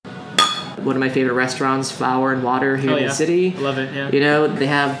one of my favorite restaurants, Flower and Water here in the city. Love it, yeah. You know, they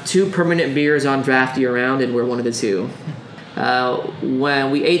have 2 permanent beers on draft year-round, and we're one of the 2.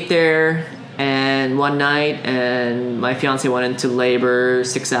 When we ate there, and one night, and my fiance went into labor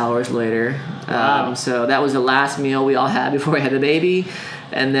 6 hours later. Wow. So that was the last meal we all had before we had the baby.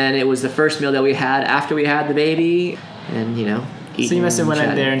 And then it was the first meal that we had after we had the baby. And, you know, so you must have went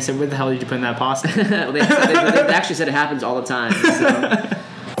in there and said, "Where the hell did you put in that pasta?" they actually said it happens all the time. So.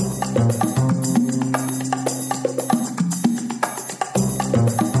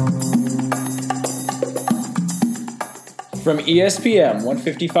 From ESPM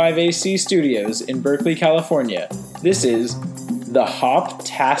 155 AC Studios in Berkeley, California, this is The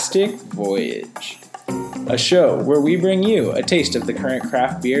Hoptastic Voyage, a show where we bring you a taste of the current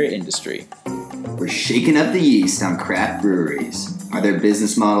craft beer industry. We're shaking up the yeast on craft breweries. Are their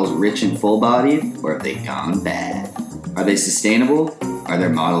business models rich and full-bodied, or have they gone bad? Are they sustainable? Are their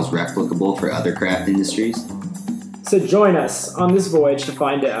models replicable for other craft industries? So join us on this voyage to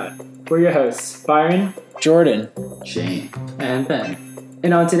find out. We're your hosts, Byron, Jordan, Shane, and Ben.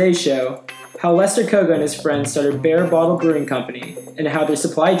 And on today's show, how Lester Koga and his friends started Bare Bottle Brewing Company, and how their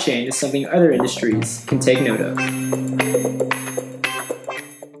supply chain is something other industries can take note of.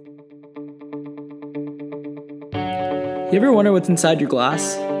 You ever wonder what's inside your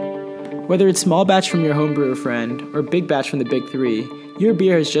glass? Whether it's small batch from your homebrewer friend or big batch from the big 3, your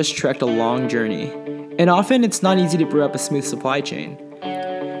beer has just trekked a long journey. And often it's not easy to brew up a smooth supply chain.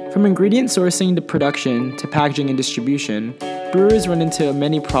 From ingredient sourcing to production to packaging and distribution, brewers run into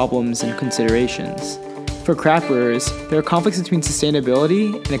many problems and considerations. For craft brewers, there are conflicts between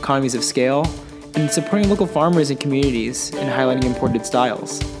sustainability and economies of scale, and supporting local farmers and communities and highlighting imported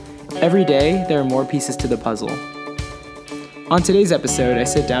styles. Every day, there are more pieces to the puzzle. On today's episode, I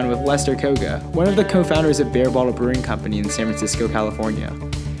sit down with Lester Koga, one of the co-founders of Bare Bottle Brewing Company in San Francisco, California.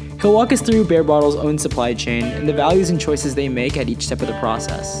 He'll walk us through Bare Bottle's own supply chain and the values and choices they make at each step of the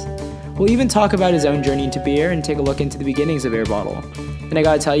process. We'll even talk about his own journey into beer and take a look into the beginnings of Bare Bottle. And I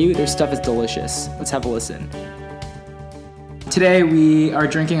gotta tell you, their stuff is delicious. Let's have a listen. Today we are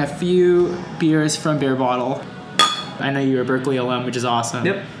drinking a few beers from Bare Bottle. I know you're a Berkeley alum, which is awesome.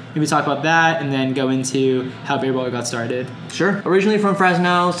 Yep. Maybe talk about that and then go into how Bare Bottle got started. Sure. Originally from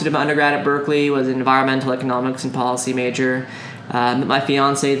Fresno, studied my undergrad at Berkeley, was an environmental economics and policy major. Met my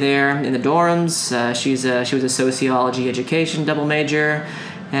fiance there in the dorms. She was a sociology education double major,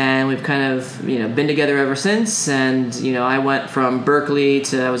 and we've kind of been together ever since. And I went from Berkeley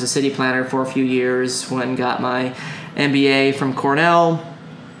to I was a city planner for a few years. Went and got my MBA from Cornell,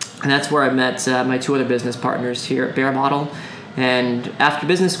 and that's where I met my 2 other business partners here at Bare Bottle. And after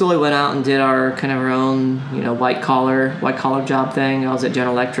business school, we went out and did our own white collar job thing. I was at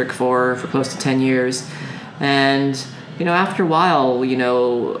General Electric for close to 10 years, and after a while,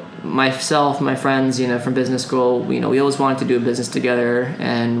 myself, my friends, from business school, we always wanted to do a business together,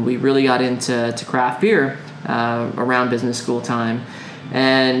 and we really got into craft beer around business school time.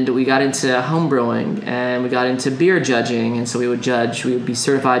 And we got into home brewing, and we got into beer judging, and so we would be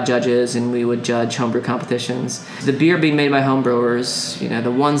certified judges, and we would judge homebrew competitions. The beer being made by homebrewers,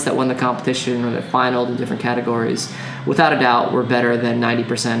 the ones that won the competition or that finaled in different categories, without a doubt, were better than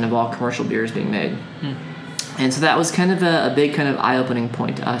 90% of all commercial beers being made. And so that was kind of a big kind of eye-opening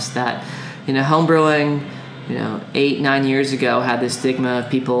point to us that, home brewing, 8-9 years ago had this stigma of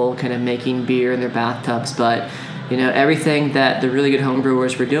people kind of making beer in their bathtubs, but everything that the really good home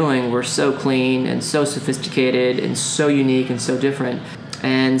brewers were doing were so clean and so sophisticated and so unique and so different.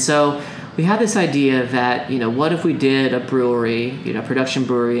 And so we had this idea that, what if we did a brewery, production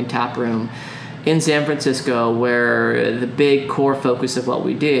brewery and tap room in San Francisco where the big core focus of what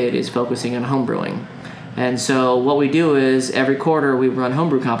we did is focusing on home brewing. And so what we do is every quarter we run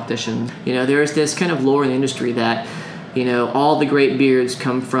homebrew competitions. There's this kind of lore in the industry that all the great beers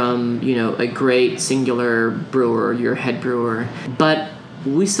come from, a great singular brewer, your head brewer. But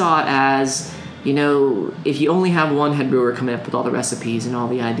we saw it as, if you only have one head brewer coming up with all the recipes and all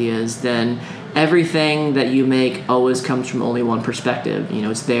the ideas, then everything that you make always comes from only one perspective.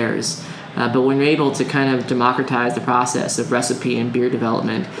 It's theirs. But when you're able to kind of democratize the process of recipe and beer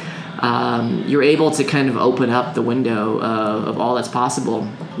development, you're able to kind of open up the window of all that's possible.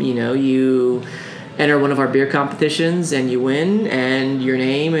 You enter one of our beer competitions and you win, and your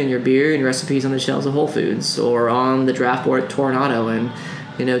name and your beer and your recipes on the shelves of Whole Foods or on the draft board at Tornado. And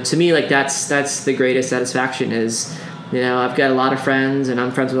to me, that's the greatest satisfaction is I've got a lot of friends, and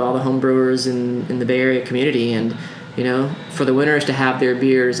I'm friends with all the home brewers in the Bay Area community, and for the winners to have their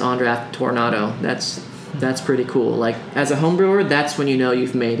beers on draft Tornado, that's That's pretty cool. Like as a home brewer, that's when you know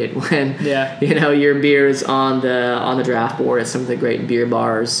you've made it. When Yeah. your beer is on the draft board at some of the great beer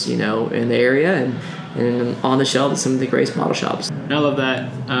bars in the area, and on the shelf at some of the greatest bottle shops. And I love that.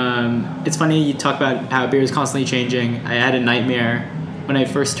 It's funny you talk about how beer is constantly changing. I had a nightmare when I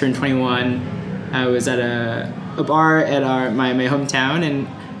first turned 21. I was at a bar at my hometown, and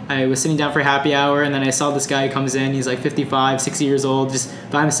I was sitting down for happy hour, and then I saw this guy who comes in. He's like 55, 60 years old, just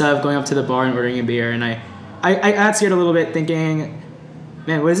by himself, going up to the bar and ordering a beer. And I got scared a little bit, thinking,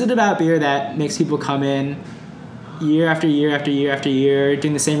 man, what is it about beer that makes people come in year after year after year after year,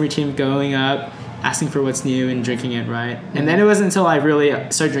 doing the same routine of going up, asking for what's new and drinking it, right? And then it wasn't until I really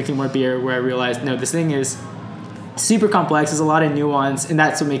started drinking more beer where I realized, no, this thing is super complex. There's a lot of nuance, and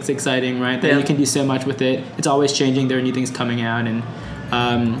that's what makes it exciting, right? That you can do so much with it. It's always changing. There are new things coming out, and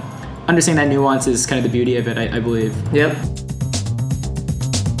understanding that nuance is kind of the beauty of it, I believe. Yep.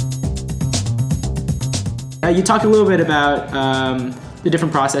 You talked a little bit about the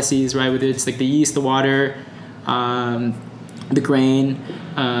different processes, right? Whether it's like the yeast, the water, the grain,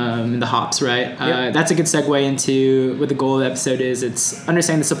 and the hops, right? That's a good segue into what the goal of the episode is. It's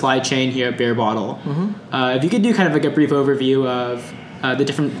understanding the supply chain here at Bare Bottle. If you could do kind of like a brief overview of the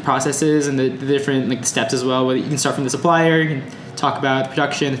different processes and the different like steps as well. Whether you can start from the supplier, you can talk about the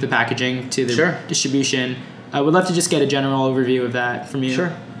production, the packaging, to the distribution. I would love to just get a general overview of that from you.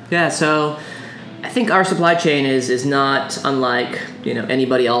 Sure. Yeah. So I think our supply chain is not unlike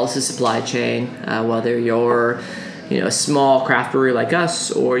anybody else's supply chain. Whether you're a small craft brewery like us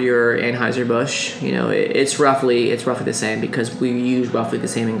or you're Anheuser-Busch, it's roughly the same because we use roughly the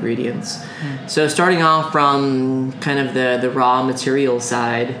same ingredients. So starting off from kind of the raw material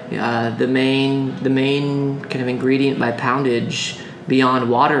side, the main kind of ingredient by poundage beyond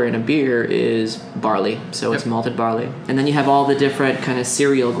water in a beer is barley. So it's malted barley. And then you have all the different kind of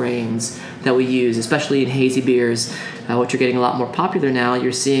cereal grains that we use, especially in hazy beers, which are getting a lot more popular now.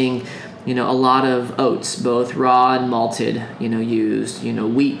 You're seeing a lot of oats, both raw and malted, used,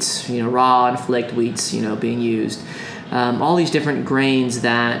 wheats, raw and flaked wheats, being used. All these different grains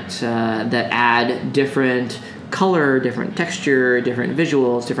that add different color, different texture, different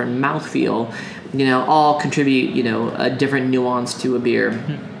visuals, different mouthfeel, all contribute, a different nuance to a beer.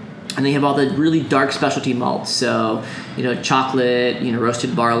 And then you have all the really dark specialty malts. So, chocolate,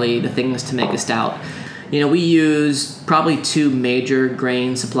 roasted barley, the things to make a stout. We use probably two major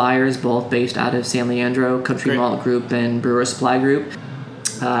grain suppliers, both based out of San Leandro, Country Malt Group and Brewer Supply Group.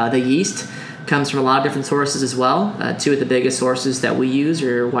 The yeast comes from a lot of different sources as well. Two of the biggest sources that we use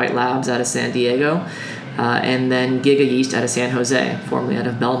are White Labs out of San Diego, and then Giga Yeast out of San Jose, formerly out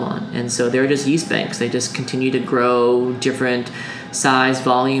of Belmont. And so they're just yeast banks. They just continue to grow different size,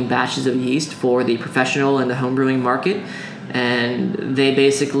 volume batches of yeast for the professional and the homebrewing market. And they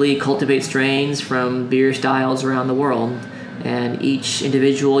basically cultivate strains from beer styles around the world. And each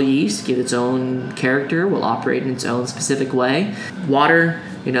individual yeast gives its own character, will operate in its own specific way. Water,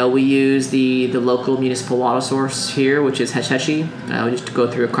 we use the local municipal water source here, which is Hetch-Hetchy. We just go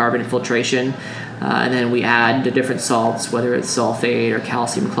through a carbon filtration. And then we add the different salts, whether it's sulfate or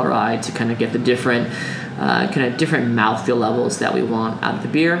calcium chloride, to kind of get the different mouthfeel levels that we want out of the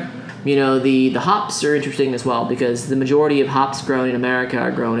beer. The hops are interesting as well because the majority of hops grown in America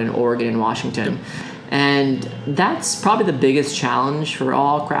are grown in Oregon and Washington. And that's probably the biggest challenge for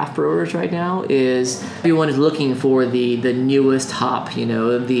all craft brewers right now is everyone is looking for the newest hop,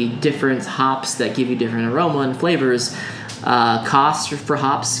 the different hops that give you different aroma and flavors. Costs for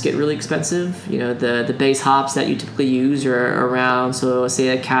hops get really expensive. The base hops that you typically use are around, so say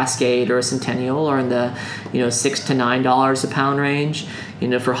a Cascade or a Centennial are in the $6 to $9 a pound range.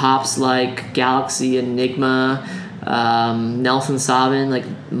 For hops like Galaxy, Enigma, Nelson Sauvin, like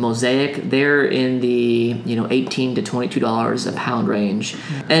Mosaic, they're in the $18 to $22 a pound range.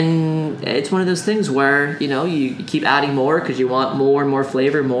 And it's one of those things where you keep adding more because you want more and more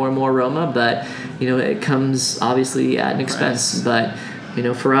flavor, more and more aroma, but it comes obviously at an expense. But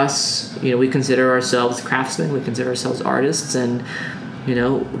for us, we consider ourselves craftsmen, we consider ourselves artists, and we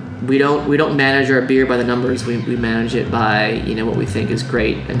don't manage our beer by the numbers. We manage it by what we think is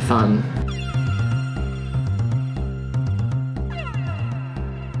great and fun.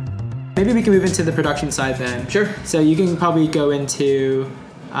 Maybe we can move into the production side then. Sure. So you can probably go into,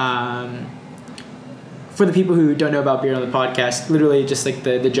 for the people who don't know about beer on the podcast, literally just like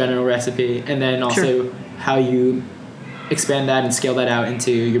the general recipe, and then also how you expand that and scale that out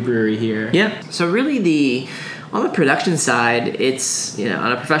into your brewery here. Yeah. So really On the production side, it's,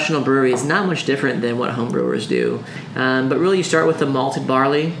 on a professional brewery, it's not much different than what home brewers do. But really, you start with the malted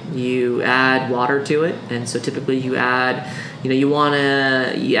barley. You add water to it, and so typically you add,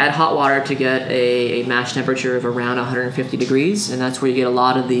 you add hot water to get a mash temperature of around 150 degrees, and that's where you get a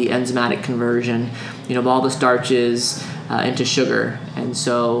lot of the enzymatic conversion, of all the starches into sugar. And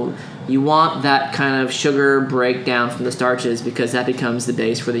so you want that kind of sugar breakdown from the starches because that becomes the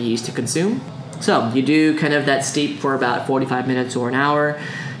base for the yeast to consume. So you do kind of that steep for about 45 minutes or an hour,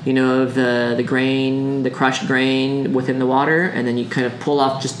 the grain, the crushed grain within the water, and then you kind of pull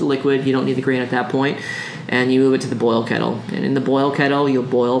off just the liquid. You don't need the grain at that point, and you move it to the boil kettle. And in the boil kettle, you'll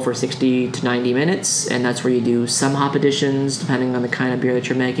boil for 60 to 90 minutes, and that's where you do some hop additions depending on the kind of beer that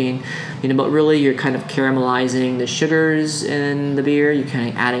you're making. But really you're kind of caramelizing the sugars in the beer. You're kind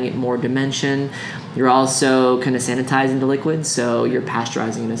of adding it more dimension. You're also kind of sanitizing the liquid, so you're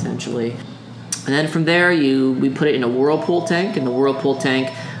pasteurizing it essentially. And then from there, we put it in a whirlpool tank, and the whirlpool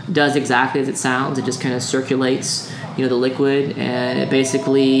tank does exactly as it sounds. It just kind of circulates, the liquid, and it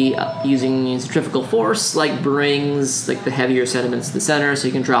basically, using centrifugal force, brings the heavier sediments to the center, so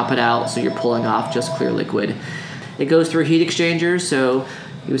you can drop it out, so you're pulling off just clear liquid. It goes through a heat exchanger, so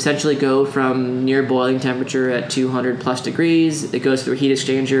you essentially go from near boiling temperature at 200 plus degrees. It goes through a heat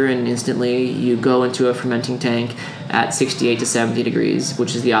exchanger, and instantly you go into a fermenting tank at 68 to 70 degrees,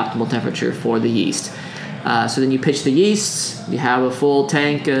 which is the optimal temperature for the yeast. So then you pitch the yeast, you have a full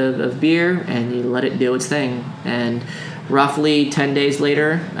tank of beer, and you let it do its thing. And roughly 10 days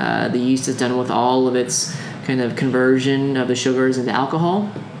later, the yeast is done with all of its kind of conversion of the sugars into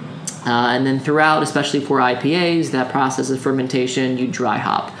alcohol. And then throughout, especially for IPAs, that process of fermentation, you dry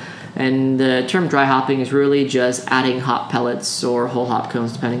hop. And the term dry hopping is really just adding hop pellets or whole hop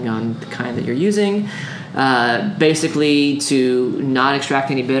cones, depending on the kind that you're using, basically to not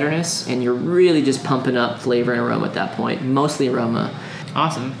extract any bitterness, and you're really just pumping up flavor and aroma at that point, mostly aroma.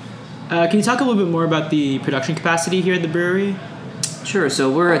 Awesome. Can you talk a little bit more about the production capacity here at the brewery? Sure. So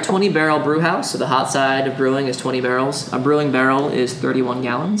we're a 20-barrel brew house. So the hot side of brewing is 20 barrels. A brewing barrel is 31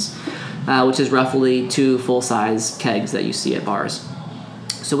 gallons, which is roughly 2 full-size kegs that you see at bars.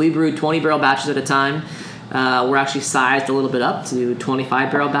 So we brew 20-barrel batches at a time. We're actually sized a little bit up to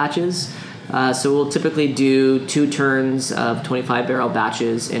 25-barrel batches. So we'll typically do 2 turns of 25-barrel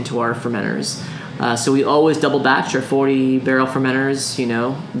batches into our fermenters. So we always double batch our 40-barrel fermenters.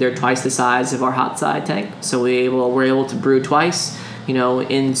 They're twice the size of our hot side tank. So we're able to brew twice,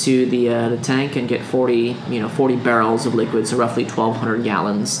 into the tank and get 40 barrels of liquid, so roughly 1,200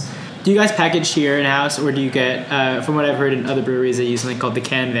 gallons. Do you guys package here in-house, or do you get, from what I've heard in other breweries, they use something called the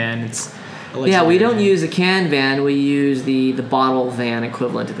can van? Yeah, we don't use the can van. We use the bottle van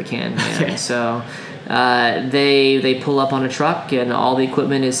equivalent to the can van. Okay. So they pull up on a truck, and all the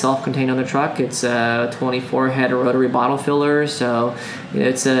equipment is self-contained on the truck. It's a 24-head rotary bottle filler, so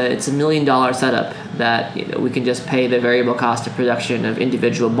it's a $1 million setup that we can just pay the variable cost of production of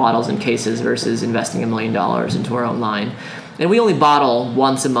individual bottles and cases versus investing $1 million into our own line. And we only bottle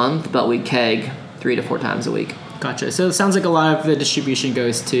once a month, but we keg 3 to 4 times a week. Gotcha. So it sounds like a lot of the distribution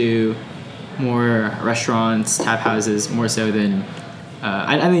goes to more restaurants, tap houses, more so than...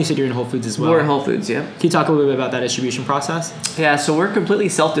 I know you said you're in Whole Foods as well. We're in Whole Foods, yeah. Can you talk a little bit about that distribution process? Yeah, so we're completely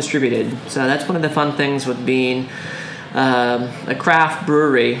self-distributed. So that's one of the fun things with being a craft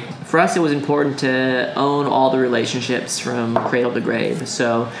brewery. For us, it was important to own all the relationships from cradle to grave.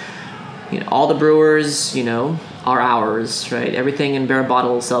 So, all the brewers, are ours, right? Everything in Bare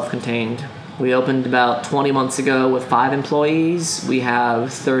Bottle is self-contained. We opened about 20 months ago with 5 employees. We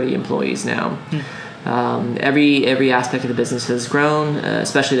have 30 employees now. Every aspect of the business has grown,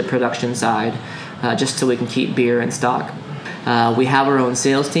 especially the production side, just so we can keep beer in stock. We have our own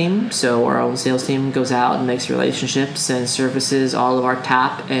sales team, so our own sales team goes out and makes relationships and services all of our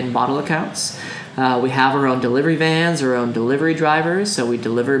tap and bottle accounts. We have our own delivery vans, our own delivery drivers, so we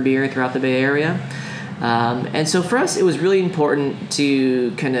deliver beer throughout the Bay Area. And so for us, it was really important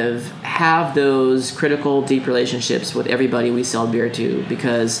to kind of have those critical, deep relationships with everybody we sell beer to,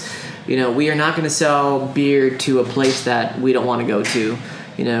 because, we are not going to sell beer to a place that we don't want to go to,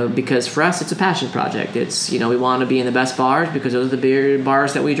 because for us, it's a passion project. It's, we want to be in the best bars because those are the beer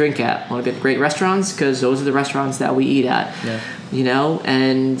bars that we drink at. We want to get great restaurants because those are the restaurants that we eat at,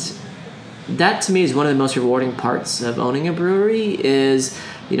 and that to me is one of the most rewarding parts of owning a brewery is,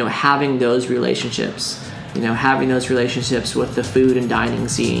 having those relationships, having those relationships with the food and dining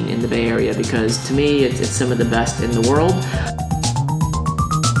scene in the Bay Area, because to me, it's some of the best in the world.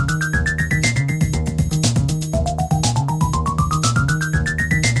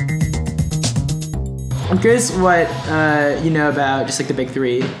 I'm curious what you know about just like the big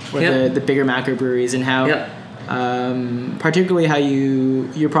 3 or Yep. the bigger macro breweries and how particularly how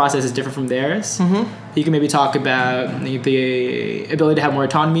your process is different from theirs. You can maybe talk about the ability to have more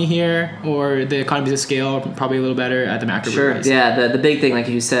autonomy here, or the economies of scale probably a little better at the macro breweries. Yeah, the big thing, like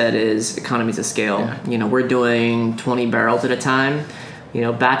you said, is economies of scale. Yeah. We're doing 20 barrels at a time,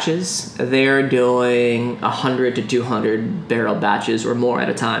 batches. They're doing 100 to 200 barrel batches or more at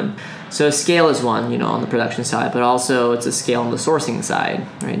a time. So scale is one, on the production side, but also it's a scale on the sourcing side.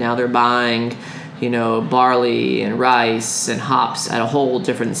 Right now they're buying, barley and rice and hops at a whole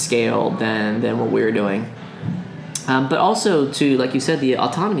different scale than what we're doing. But also to, like you said, the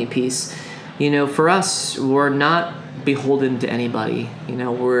autonomy piece, for us, we're not beholden to anybody.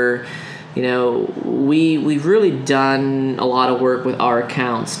 We've really done a lot of work with our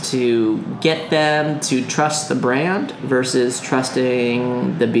accounts to get them to trust the brand versus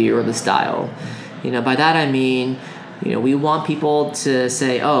trusting the beer or the style. By that I mean, we want people to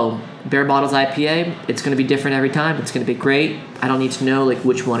say, oh, Bare Bottle's IPA, it's going to be different every time. It's going to be great. I don't need to know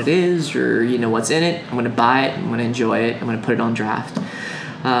which one it is or what's in it. I'm going to buy it. I'm going to enjoy it. I'm going to put it on draft.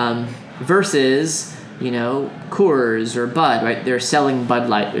 Versus Coors or Bud, right? They're selling Bud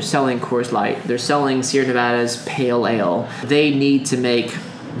Light. They're selling Coors Light. They're selling Sierra Nevada's Pale Ale. They need to make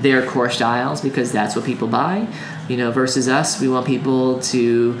their core styles because that's what people buy. Versus us, we want people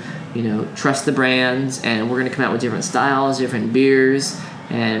to trust the brands, and we're going to come out with different styles, different beers.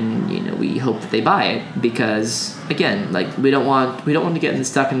 And we hope that they buy it because, again, we don't want to get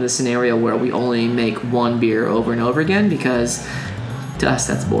stuck in the scenario where we only make one beer over and over again, because to us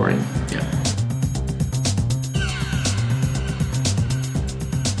that's boring. Yeah.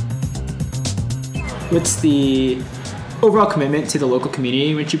 What's the overall commitment to the local community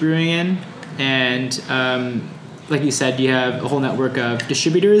in which you're brewing in? And like you said, you have a whole network of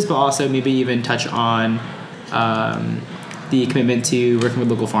distributors, but also maybe even touch on the commitment to working with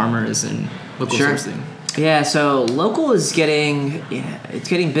local farmers and local sourcing. Yeah, so local is getting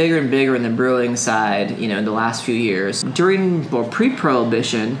bigger and bigger in the brewing side, in the last few years.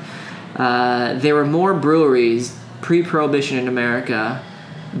 Pre-Prohibition, there were more breweries pre-Prohibition in America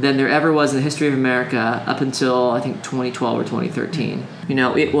than there ever was in the history of America up until, I think, 2012 or 2013.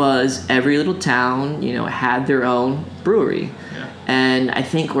 It was every little town, had their own brewery. Yeah. And I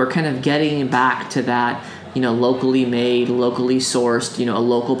think we're kind of getting back to that, locally made, locally sourced, a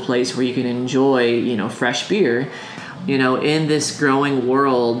local place where you can enjoy, fresh beer, in this growing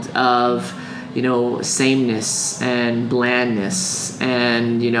world of, sameness and blandness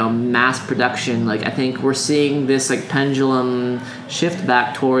and, mass production. I think we're seeing this, pendulum shift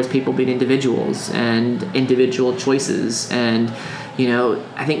back towards people being individuals and individual choices. And,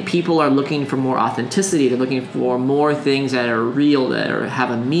 I think people are looking for more authenticity. They're looking for more things that are real, that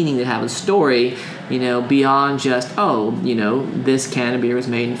have a meaning, that have a story, beyond just, this can of beer was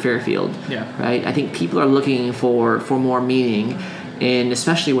made in Fairfield. Yeah. Right? I think people are looking for more meaning in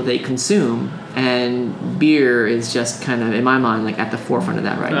especially what they consume. And beer is just kind of, in my mind, at the forefront of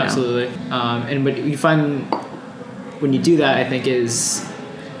that right now. Absolutely. And what you find when you do that, I think, is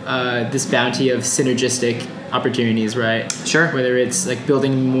this bounty of synergistic opportunities, right? Sure. Whether it's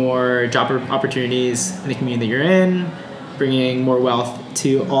building more job opportunities in the community that you're in, bringing more wealth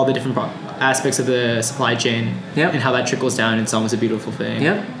to all the different aspects of the supply chain, Yep. and how that trickles down. It's almost a beautiful thing.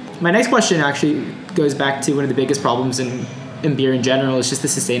 Yep. My next question actually goes back to one of the biggest problems in beer in general. Is just the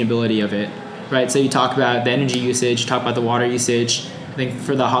sustainability of it, right? So you talk about the energy usage, you talk about the water usage. I think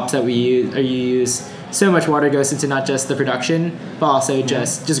for the hops that you use, so much water goes into not just the production, but also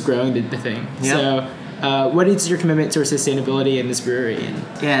just growing the thing. Yep. So what is your commitment to sustainability in this brewery?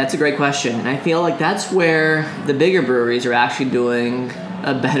 Yeah, that's a great question. And I feel like that's where the bigger breweries are actually doing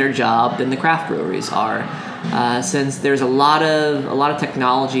a better job than the craft breweries are. Since there's a lot of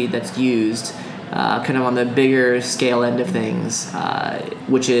technology that's used kind of on the bigger scale end of things,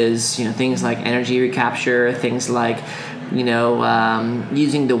 which is things like energy recapture, things like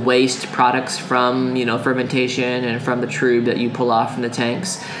using the waste products from fermentation and from the trub that you pull off from the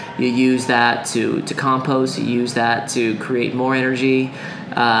tanks. You use that to compost. You use that to create more energy.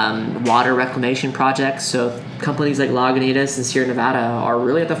 Water reclamation projects. So companies like Lagunitas and Sierra Nevada are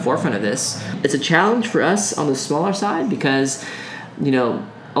really at the forefront of this. It's a challenge for us on the smaller side because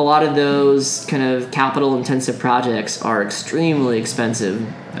a lot of those kind of capital intensive projects are extremely expensive.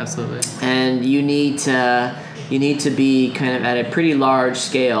 Absolutely. And you need to be kind of at a pretty large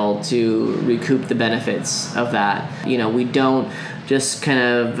scale to recoup the benefits of that. We don't just kind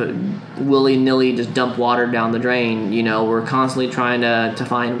of willy-nilly just dump water down the drain. We're constantly trying to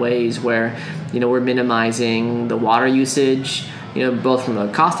find ways where we're minimizing the water usage, both from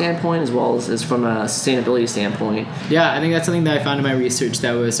a cost standpoint as well as from a sustainability standpoint. Yeah, I think that's something that I found in my research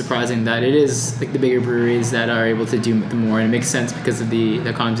that was surprising, that it is like the bigger breweries that are able to do the more, and it makes sense because of the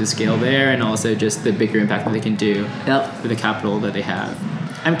economies of scale there, and also just the bigger impact that they can do with the capital that they have.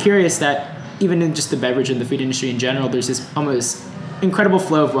 I'm curious that even in just the beverage and the food industry in general, there's this almost incredible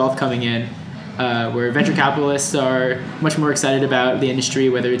flow of wealth coming in, where venture capitalists are much more excited about the industry,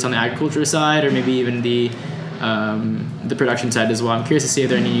 whether it's on the agriculture side or maybe even the production side as well. I'm curious to see if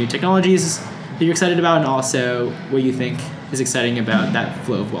there are any new technologies that you're excited about, and also what you think is exciting about that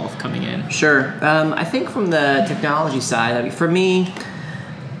flow of wealth coming in. Sure. I think from the technology side, for me,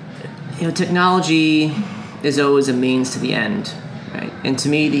 technology is always a means to the end, right? And to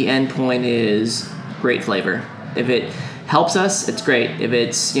me, the end point is great flavor. If it helps us, it's great. If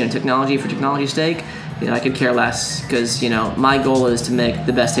it's technology for technology's sake, I could care less, because my goal is to make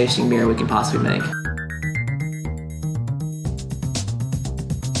the best tasting beer we can possibly make.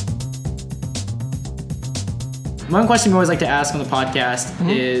 One question we always like to ask on the podcast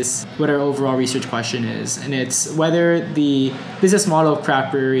is what our overall research question is, and it's whether the business model of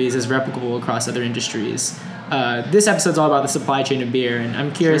craft breweries is replicable across other industries. This episode's all about the supply chain of beer, and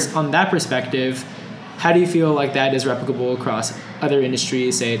I'm curious on that perspective, how do you feel like that is replicable across other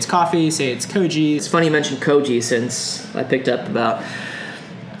industries? Say it's coffee, say it's koji. It's funny you mentioned koji, since I picked up about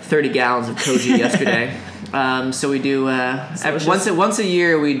 30 gallons of koji yesterday. So we do once a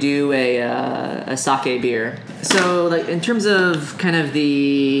year we do a sake beer. So like in terms of kind of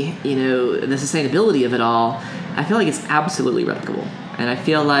the the sustainability of it all, I feel like it's absolutely replicable, and I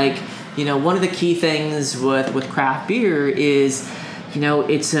feel like one of the key things with craft beer is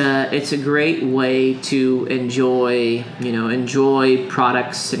it's a great way to enjoy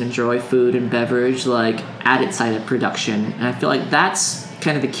products and enjoy food and beverage like at its site of production, and I feel like that's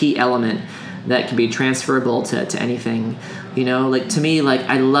kind of the key element that can be transferable to anything. Like to me, like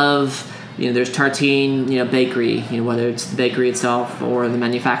I love there's Tartine bakery, whether it's the bakery itself or the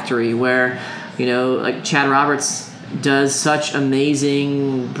manufactory, where like Chad Roberts does such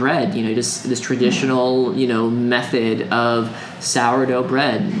amazing bread, just this traditional method of sourdough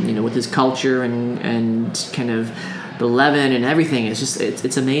bread, with his culture and kind of the leaven and everything. It's just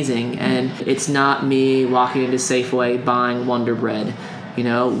it's amazing, and it's not me walking into Safeway buying Wonder Bread,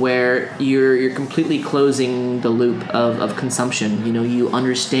 where you're completely closing the loop of consumption. You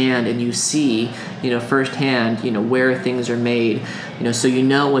understand and you see firsthand where things are made, so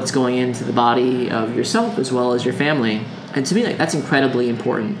what's going into the body of yourself as well as your family. And to me, like, that's incredibly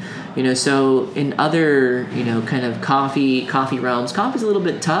important. So in other kind of coffee realms, coffee's a little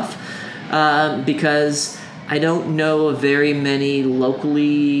bit tough because I don't know of very many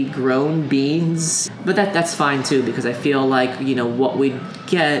locally grown beans, but that's fine too, because I feel like what we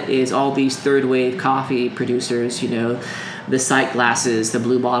get is all these third wave coffee producers, the Sight Glasses, the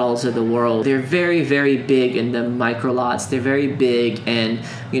Blue Bottles of the world. They're very, very big in the micro lots. They're very big, and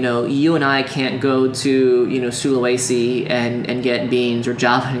you and I can't go to Sulawesi and get beans, or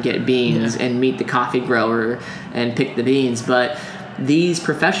Java and get beans, and meet the coffee grower and pick the beans, but these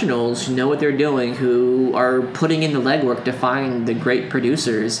professionals know what they're doing, who are putting in the legwork to find the great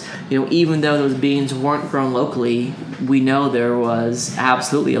producers. Even though those beans weren't grown locally, we know there was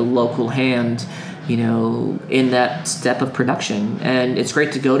absolutely a local hand, in that step of production. And it's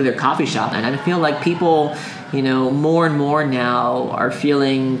great to go to their coffee shop. And I feel like people, more and more now are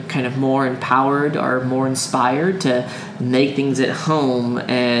feeling kind of more empowered, or more inspired to make things at home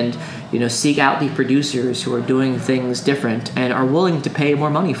and seek out the producers who are doing things different and are willing to pay more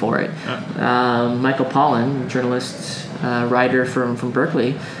money for it. Michael Pollan, journalist, writer from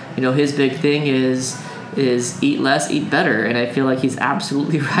Berkeley, his big thing is eat less, eat better, and I feel like he's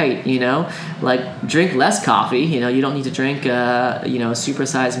absolutely right. Like drink less coffee. You don't need to drink a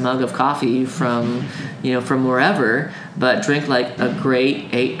supersized mug of coffee from wherever, but drink like a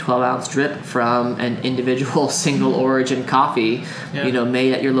great 8-12 ounce drip from an individual single origin coffee,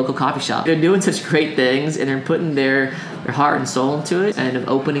 made at your local coffee shop. They're doing such great things, and they're putting their heart and soul into it, and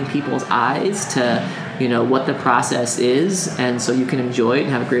opening people's eyes to what the process is, and so you can enjoy it and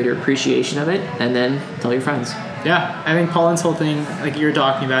have a greater appreciation of it, and then tell your friends. Yeah, I think Pollan's whole thing, like you're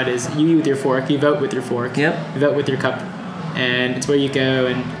talking about, is you eat with your fork, you vote with your fork, you vote with your cup, and it's where you go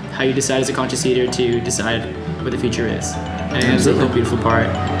and how you decide as a conscious eater to decide what the future is. And it's a beautiful part.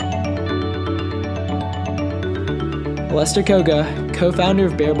 Lester Koga, co-founder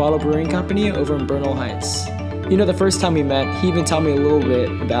of Bare Bottle Brewing Company over in Bernal Heights. The first time we met, he even told me a little bit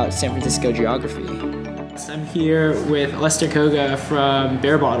about San Francisco geography. I'm here with Lester Koga from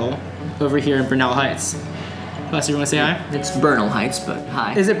Bare Bottle over here in Bernal Heights. Lester, you want to say hi? It's Bernal Heights, but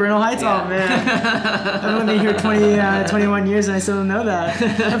hi. Is it Bernal Heights? Yeah. Oh, man. I've only been here 21 years and I still don't know that.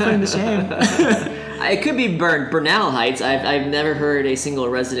 I'm putting to shame. It could be Bernal Heights. I've never heard a single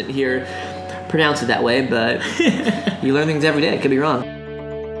resident here pronounce it that way, but you learn things every day. It could be wrong.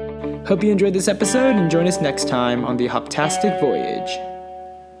 Hope you enjoyed this episode and join us next time on the Hoptastic Voyage.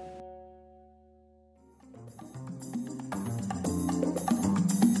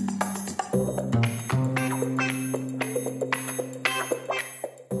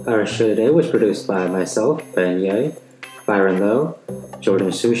 Our show today was produced by myself, Ben Ye, Byron Lowe, Jordan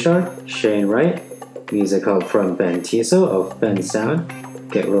Sushar, Shane Wright, music help from Ben Tiso of Ben Sound.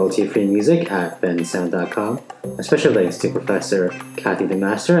 Get royalty-free music at bensound.com. A special thanks to Professor Kathy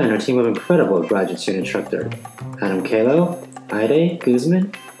DeMaster and her team of incredible graduate student instructor Adam Kalo, Ide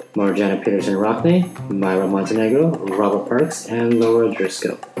Guzman, Marjana Peterson-Rockney, Myra Montenegro, Robert Parks, and Laura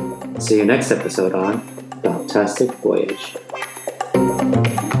Driscoll. See you next episode on The Hoptastic Voyage.